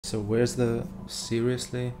So where's the...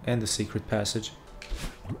 seriously? And the secret passage.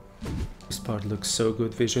 This part looks so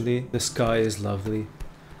good visually. The sky is lovely.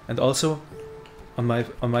 And also, on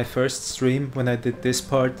my first stream, when I did this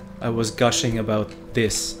part, I was gushing about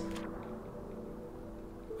this.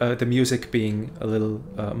 The music being a little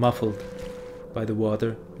muffled by the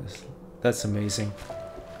water. That's amazing.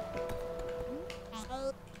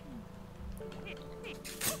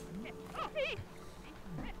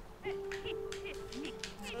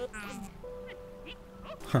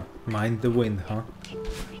 Huh, mind the wind, huh?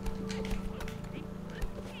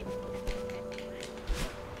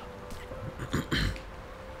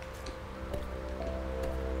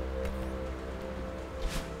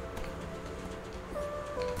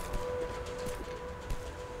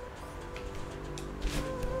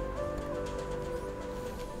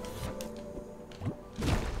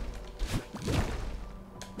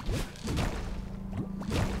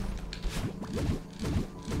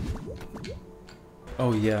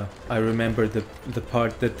 Oh yeah, I remember the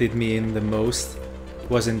part that did me in the most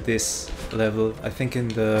wasn't this level. I think in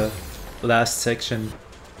the last section,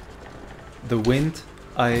 the wind,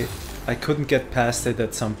 I couldn't get past it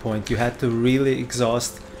at some point. You had to really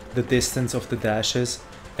exhaust the distance of the dashes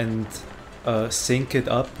and sync it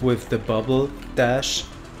up with the bubble dash.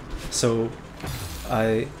 So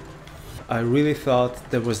I really thought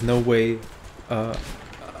there was no way.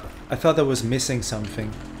 I thought I was missing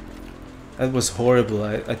something. That was horrible.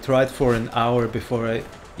 I tried for an hour before I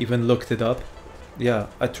even looked it up. Yeah,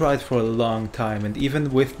 I tried for a long time, and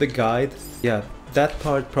even with the guide, yeah, that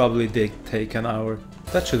part probably did take an hour.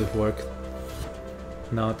 That should have worked.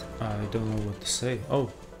 Not, I don't know what to say. Oh,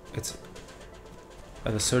 it's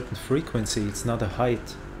at a certain frequency, it's not a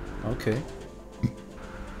height. Okay.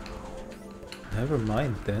 Never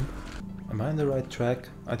mind then. Am I on the right track?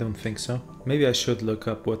 I don't think so. Maybe I should look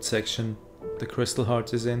up what section the Crystal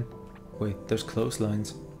Heart is in. Wait, there's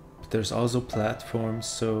clotheslines. But there's also platforms,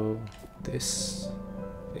 so this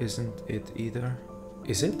isn't it either.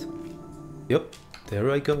 Is it? Yep,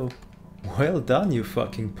 there I go. Well done, you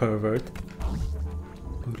fucking pervert.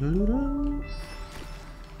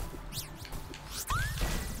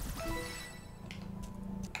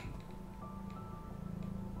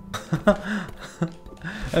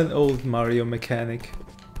 An old Mario mechanic.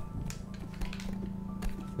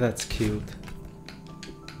 That's cute.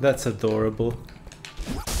 That's adorable.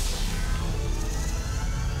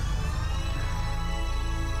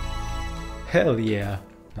 Hell yeah.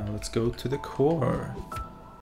 Now let's go to the core.